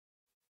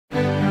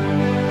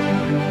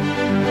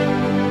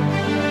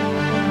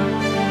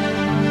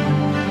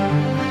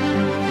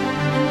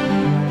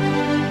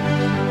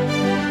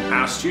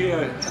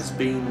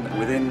been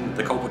within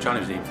the Coalport China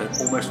Museum for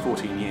almost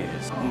 14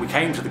 years. And we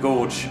came to the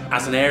gorge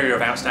as an area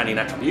of outstanding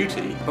natural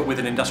beauty, but with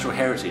an industrial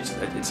heritage.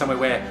 It's somewhere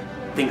where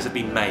things have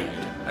been made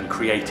and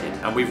created,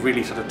 and we've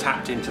really sort of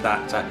tapped into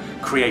that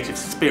creative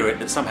spirit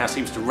that somehow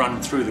seems to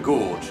run through the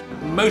gorge.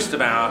 Most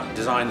of our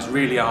designs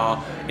really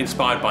are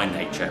inspired by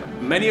nature.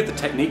 Many of the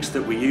techniques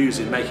that we use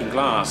in making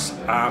glass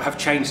have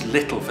changed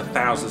little for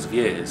thousands of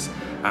years.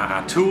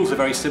 Our tools are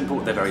very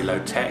simple, they're very low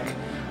tech.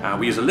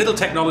 We use a little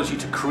technology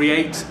to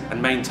create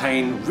and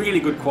maintain really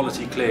good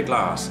quality clear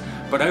glass,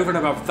 but over and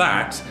above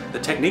that, the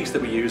techniques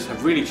that we use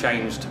have really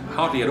changed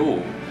hardly at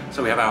all.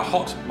 So we have our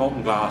hot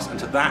molten glass, and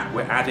to that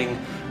we're adding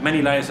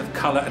many layers of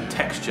colour and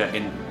texture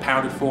in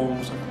powdered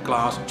forms of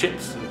glass,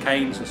 chips and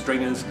canes and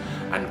stringers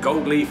and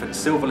gold leaf and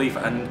silver leaf,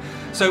 and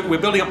so we're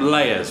building up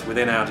layers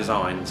within our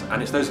designs,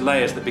 and it's those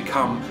layers that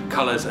become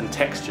colours and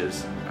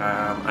textures,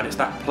 and it's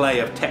that play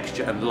of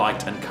texture and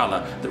light and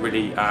colour that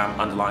really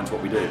underlines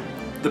what we do.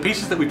 The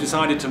pieces that we've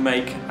decided to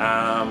make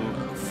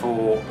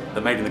for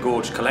the Made in the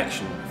Gorge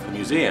collection for the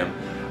museum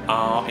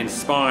are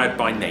inspired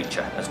by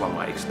nature, as one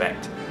might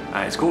expect.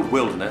 It's called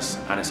Wilderness,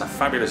 and it's a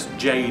fabulous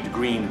jade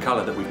green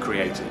colour that we've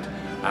created.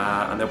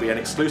 And there'll be an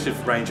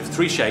exclusive range of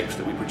 3 shapes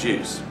that we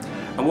produce.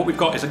 And what we've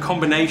got is a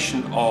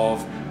combination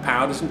of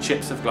powders and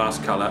chips of glass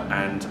colour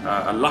and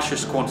a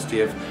luscious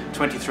quantity of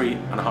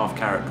 23.5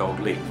 carat gold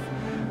leaf.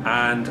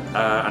 And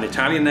an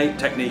Italian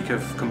technique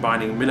of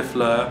combining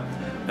millefleur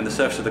and the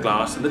surface of the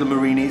glass, and little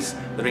marinis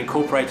that are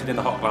incorporated in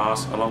the hot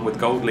glass along with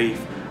gold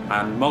leaf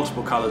and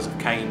multiple colours of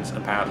canes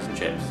and powders and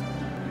chips.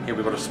 Here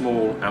we've got a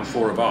small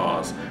amphora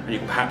vase, and you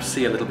can perhaps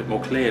see a little bit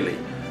more clearly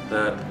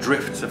the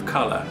drifts of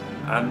colour.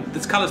 And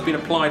this colour's been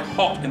applied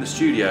hot in the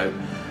studio,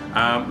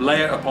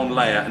 layer upon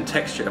layer and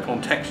texture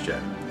upon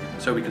texture.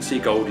 So we can see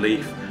gold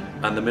leaf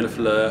and the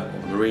millefleur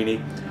or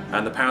marini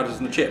and the powders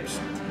and the chips.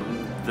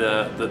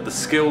 The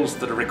skills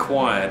that are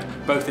required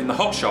both in the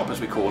hot shop, as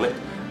we call it,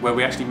 where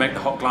we actually make the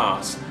hot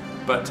glass,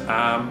 but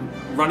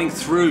running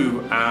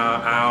through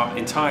our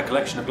entire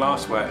collection of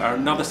glassware are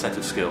another set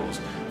of skills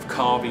of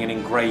carving and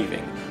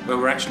engraving, where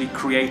we're actually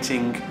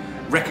creating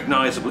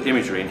recognisable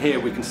imagery. And here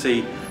we can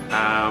see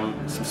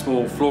some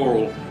small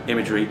floral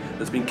imagery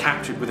that's been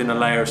captured within a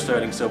layer of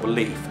sterling silver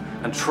leaf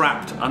and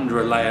trapped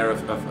under a layer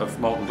of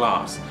molten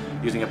glass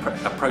using a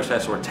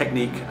process or a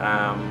technique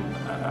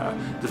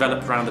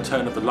developed around the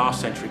turn of the last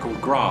century called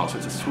graal. So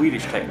it's a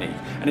Swedish technique,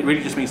 and it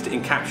really just means to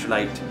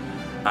encapsulate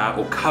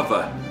or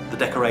cover the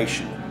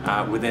decoration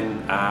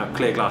within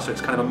clear glass, so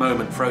it's kind of a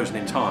moment frozen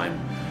in time,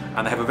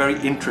 and they have a very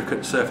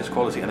intricate surface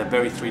quality and they're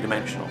very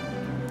three-dimensional.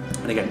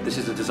 And again, this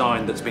is a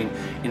design that's been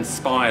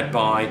inspired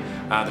by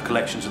the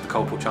collections of the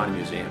Coalport China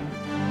Museum.